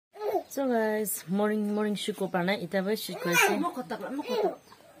So guys, morning shoot ko pa na itabi shoot ko si.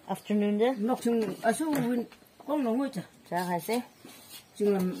 Afternoon de. Nok chung asu win kong nong cha. Cha kasi.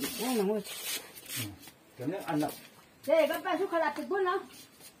 Chung lam kong nong. Kene anak. Hey, bapa su khala te bon na.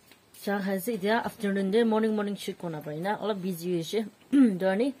 Cha kasi dia afternoon de morning shoot ko na pa ina. Ola busy ye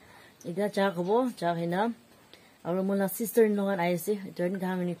Doni. Ida cha ko bo cha hina. Aro mula sister no an aise. Doni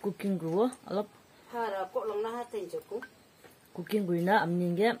dhamini cooking gro. Ola hara ko long na ha ten ko. Cooking grina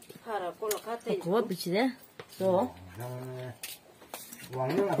amninge hara ko lo ka te ko bichide so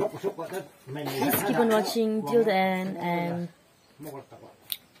please keep on watching till the end and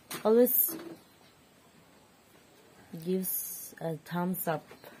always gives a thumbs up.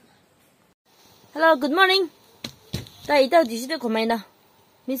 Hello, good morning. 다 이따 뒤시대 고마이나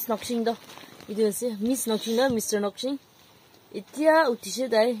미스 넉싱도 이도시 미스 넉싱도 미스터 넉싱 이티야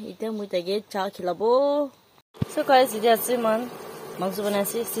우티시대 이때 무대게 자 길라보. So guys, ini asyik maksud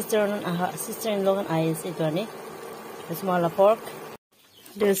nasi sister-in-law kan ayah sih tu ni, small pork.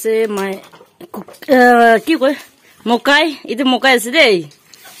 Jadi my kiko mokai, itu mokai sih deh.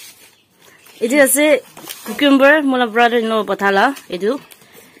 Itu asyik cucumber, mula brother-in-law pathala itu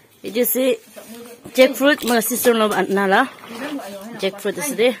asyik jackfruit, mula sister-in-law nala jackfruit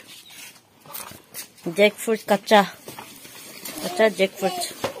sih deh. Jackfruit kaca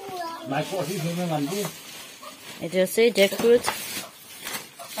jackfruit. Itu sih jackfruit.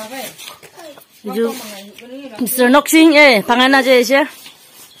 Itu Mr. Noxing pangan aja sih.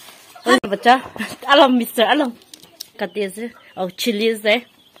 Baca, alam Mr. alam. Katanya sih, oh chili sih.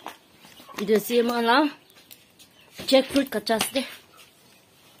 Itu sih mana jackfruit kaca sih.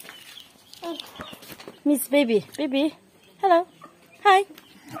 Miss baby, hello, hi.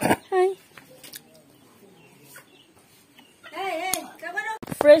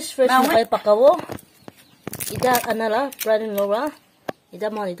 Fresh makai pakawo. Ida anala brother-in-law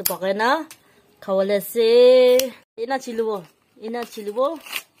ida mau itu pakai na kawale se ina chilubo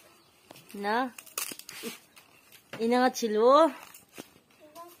na ina chilina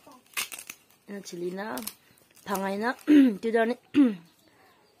pangaina tidani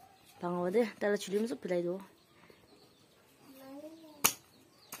pangawade tala chili면서 pilaido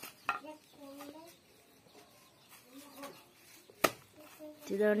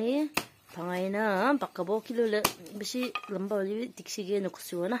tidani 방아이나 바꿔보 키로를 무시 럼바리 딕시게 넣고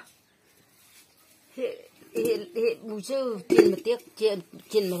쓰거나 해 무저 tiền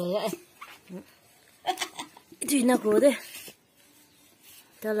먹어야 이제 이나 그러대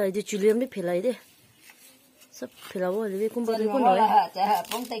달라 이제 줄리엄이 필라야 돼 섭 필라고 이제 kum바도 이거 넣어야 자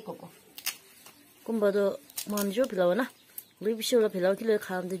뽕떼 거고 kum바도 먼저 필라오나 우리 비쇼로 필라고 키로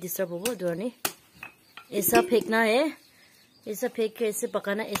가는데 디스터브 보고 도니 ऐसा फेंकना है ऐसा फेंक के ऐसे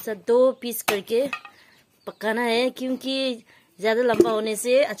पकाना ऐसा 2 पीस करके पकाना है क्योंकि ज्यादा लंबा होने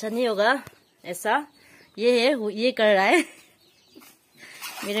से अच्छा नहीं होगा ऐसा ये है ये कर रहा है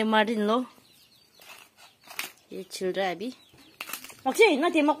मेरे मार्टिन लो ये छिल रहा है अभी 혹시 나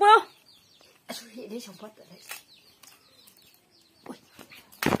대 먹고요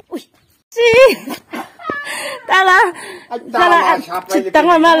오이 따라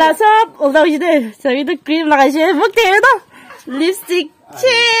땅만 말라서 오다오시대 저기도 크림 나가시에 먹대요 Lipstick 치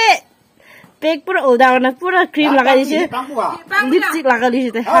 100% 오다오나 뿌라 크림 나가시에 립스틱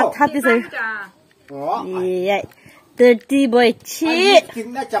나가시대 하트세요 예 dirty boy 치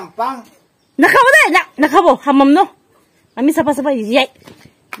나가보 한몸노 아미 사바사바 예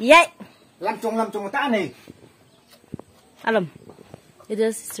lamchong ta này 알람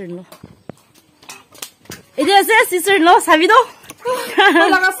이제 sister-in-law 이제 sister-in-law 사비도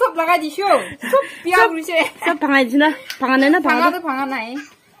올라가 섭 나가지쇼 섭 비아그리세 섭 방아지나 방아내나 방아도 방아나이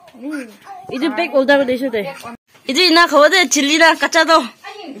이제 백 오다가 되셔대 이제 나 거기다 질리나 까짜도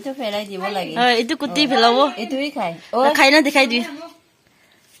itu felai di bola lagi itu kuti 필라고 itu ikai 나 खाइना दिखाई दी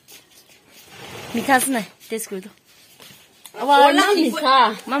मीठा सुना टेस्ट कर दो Walang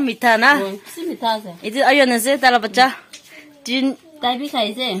mita मां मीठा ना si mita se इ제 आयो न से ताला बच्चा जिन tai bi khai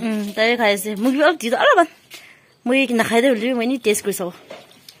se ताई खाए से मुझे अब दिदो अलबन मुझे कि ना खाए दे उल्ली मैंने टेस्ट कर सो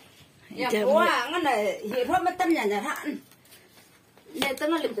ya wa ngana he pho ma tam nya nya han ne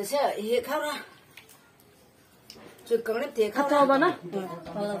tang lim ta se he kha ra chu kang le te kha 카카오 바나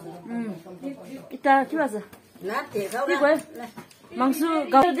이따 키워서 na te kha 이거 망수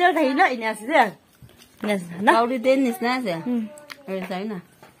가우디얼 다 있나 이냐스데 나 Kau đi nis na se sai na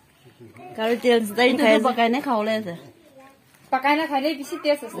가우디얼 스타일 itu 가야 pakai ne kau le se pakai na khai le bisi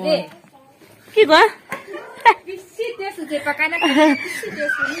tes se 이거 bisi tes se pakai na bisi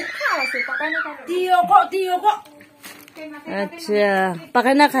tes ni khao se pakai na khai tiyo ko अच्छा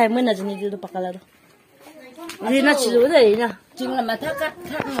पकाना खाए मैं ना जनी तो पकाला तो ये ना चिलो दे ना chừng là mà thác cắt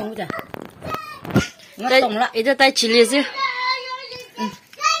mông chả ngắt tổng lại 이제 다 질리지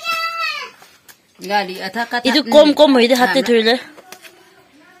gà đi thác cắt 이제 꼼꼼 이제 하트 돌래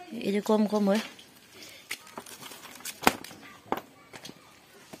이제 꼼꼼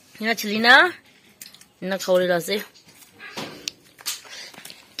이나 질리나 이나 가오리라세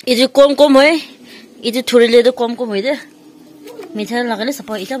이제 꼼꼼 이제 돌래도 꼼꼼 이제 미ठा이 나가네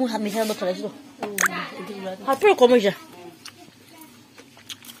사파 이제 뭐 미ठा이 뭐 그래도 하트 꼼이자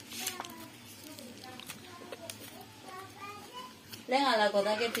Lenga là có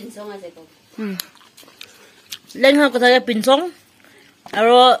cái pin song à sẽ có. Lenga có cái pin song.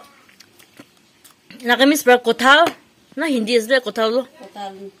 Aro nakamis pra kothao. Na Hindi ase kothao lo.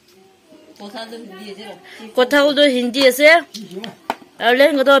 Kothao do Hindi ase. Kothao do Hindi ase. Aro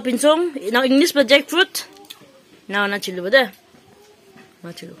lenga to pin song. Na English pra jackfruit. Na chilu bade.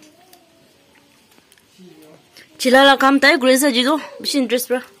 Na chilu. Chilala kam tai grace jido. Bishi interest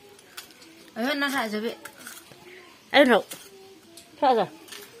pra. Na sa jabe. I don't know. Sao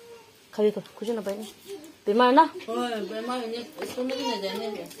가위 구준아 봐요. 배말나? 배말이 소문이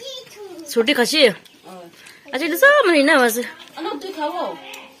내네. 소리 가시. 아직 싸움은 있나 봐서. 안 또 가고.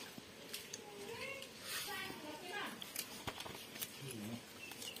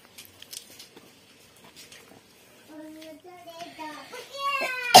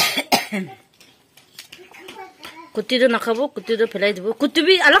 कुत्ती도 나가고 कुत्ती도 별라이 두고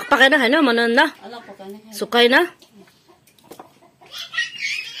कुत्ती비 알락 바가나 하나 만났나? 알락 바가나. 속가이나?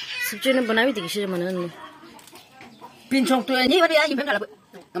 습지는 बनावी 되기 싫어 만났네. 빈총 또니 어디 아니 뱀 갈라.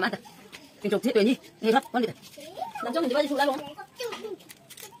 가만다. 빈총 대더니 해 봐. 건데. 남정 이제 빨리 줄라로.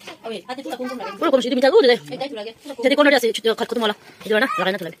 어이, 아때 줄라 공좀 나게. 그래 그럼 시디 미타 오래 돼. 에이, 줄라게. jadi kono dia sih kat kutu malah. Itu mana?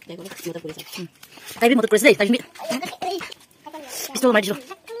 Lagana tu lagi. Tapi mau terus deh, tapi mit. Pistol maju.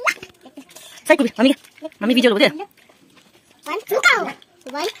 Saya kubi, mami video lo deh.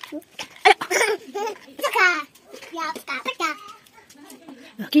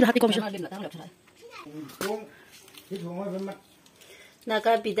 Kira hati komisio.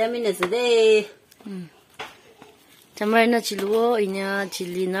 나가 비타민에서 돼. 자말나 질루어 이냐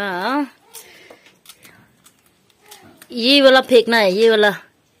질리나. ये वाला फेंकना है ये वाला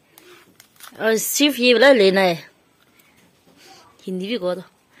और सिर्फ ये वाला लेना है हिंदी भी कहो तो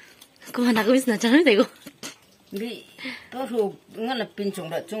कौन ना कभी सुना चाहने देखो भी तो रो ngân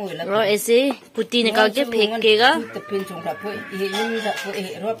pinchong đã chung rồi là rồi ऐसे कुत्ती निकाल के फेंकेगा pinchong đã phải ये đã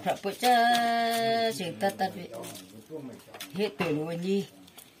phải rót đã phải cha sẽ ta bị hết tuổi rồi nhỉ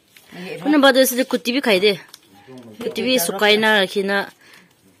근데 봐도 ऐसे कुत्ती भी खाई दे कुत्ती भी सुखाई ना रखी ना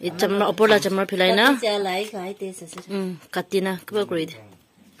이 정말 어벌라 정말 필라이나 같이나 그거 그래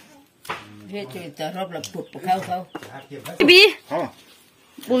베이비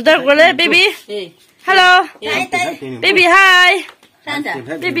울다 그래 베이비 헬로 베이비 하이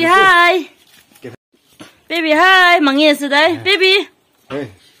베이비 하이 베이비 하이 망해서 다 베이비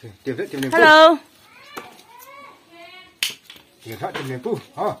헬로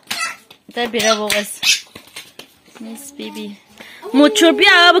다 빌어보겠어 미스 베이비 Mucho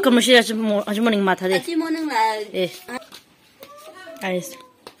pia ba como si aje morning mata de. Aje morning la. Ais.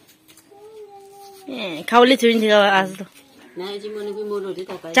 Kauli tuin diga aslo. Na aje morning bi moro de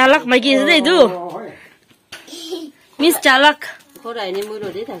ta ka. Chalak magi de du. Miss Chalak. Korai ne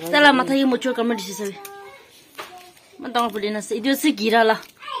moro de ta ka. Tala mata yi mucho kamar disi sabe. Mandang pulina se idio se gira la.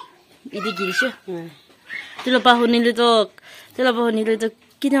 Idi girisho. Tila ba honile to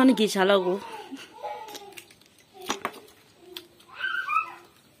kina ni gi chalago.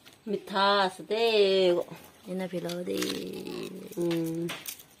 미타 스데 얘나 빌어데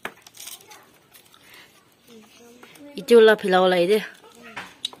이쪽라 빌어라 이제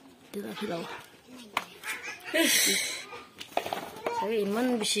이쪽라 빌어 저기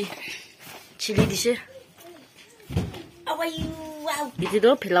이만 비시 칠리 디시 아와유 와우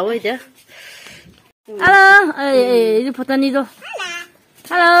이제도 빌어 이제 알아 이제 보다니도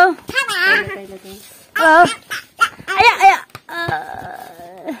할로 할로 아야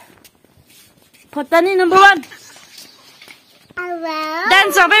Potani number 1.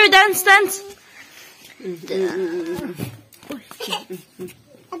 Dance, oh baby, dance.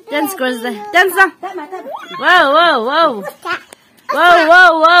 Dance, girls. Dance, now. Whoa.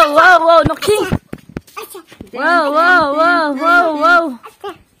 Knocking. Whoa.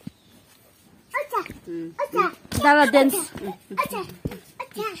 Dala dance.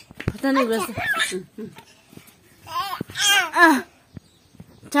 Potani girls.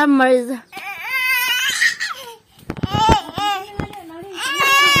 Jamir.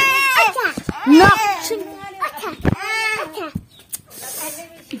 No.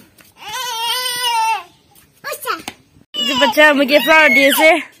 cha me get flower this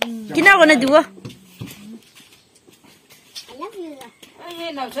eh. Kina gonna do?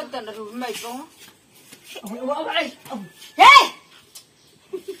 Hey, nào chất tận là đủ mày có. Hey!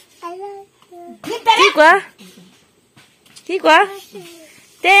 Hi quá.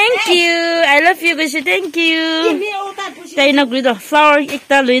 Thank you. I love you guys. Thank you. Tay na grido flower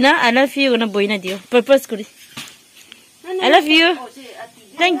ekta luina. I love you gonna boy na dio. Purpose kuri. I love you.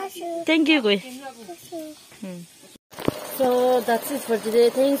 Thank you guys. So that's it for today.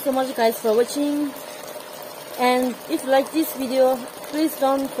 Thank you so much guys for watching. And if you like this video, please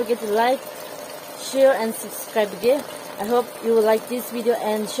don't forget to like, share and subscribe again. I hope you will like this video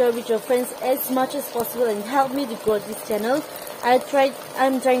and share with your friends as much as possible and help me to grow this channel.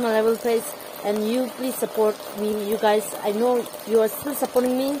 I'm trying my level best and you please support me. You guys, I know you are still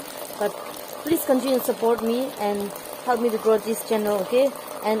supporting me, but please continue to support me and help me to grow this channel, okay?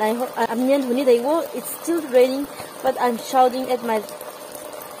 And I hope it's still raining, but I'm shouting at my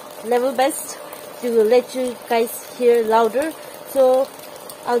level best to let you guys hear louder. So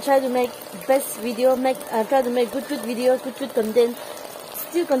I'll try to make best video, try to make good video, good content.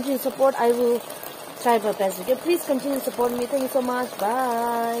 Still continue to support. I will try my best. Okay, please continue to support me. Thank you so much.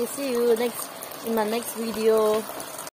 Bye. See you in my next video.